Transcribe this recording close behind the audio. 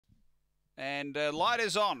And light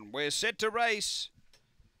is on. We're set to race.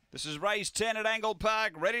 This is race 10 at Angle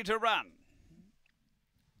Park, ready to run.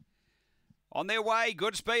 On their way,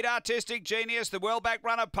 good speed, Artistic Genius. The well-back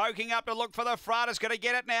runner poking up to look for the front. Is going to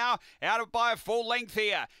get it now. Out by a full length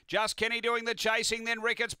here. Just Kenny doing the chasing, then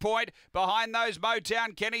Ricketts Point. Behind those,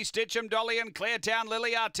 Motown Kenny, Stitchem Dolly and Claretown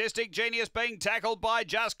Lily. Artistic Genius being tackled by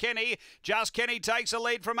Just Kenny. Just Kenny takes a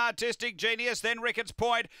lead from Artistic Genius, then Ricketts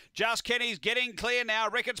Point. Just Kenny's getting clear now.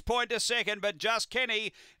 Ricketts Point to second, but Just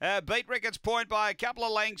Kenny beat Ricketts Point by a couple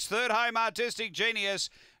of lengths. Third home, Artistic Genius.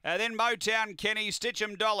 Then Motown Kenny,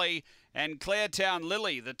 Stitchem Dolly and Claretown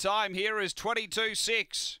Lily. The time here is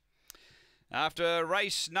 22.6. After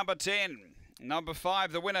race number 10. Number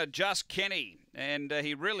 5, the winner, Just Kenny. And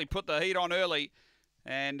he really put the heat on early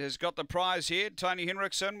and has got the prize here. Tony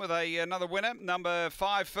Henriksen with another winner. Number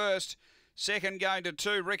 5 first. Second going to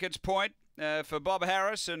 2, Ricketts Point for Bob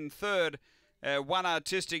Harris. And third, 1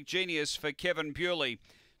 Artistic Genius for Kevin Bewley.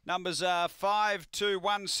 Numbers are 5, 2,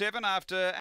 1, 7 after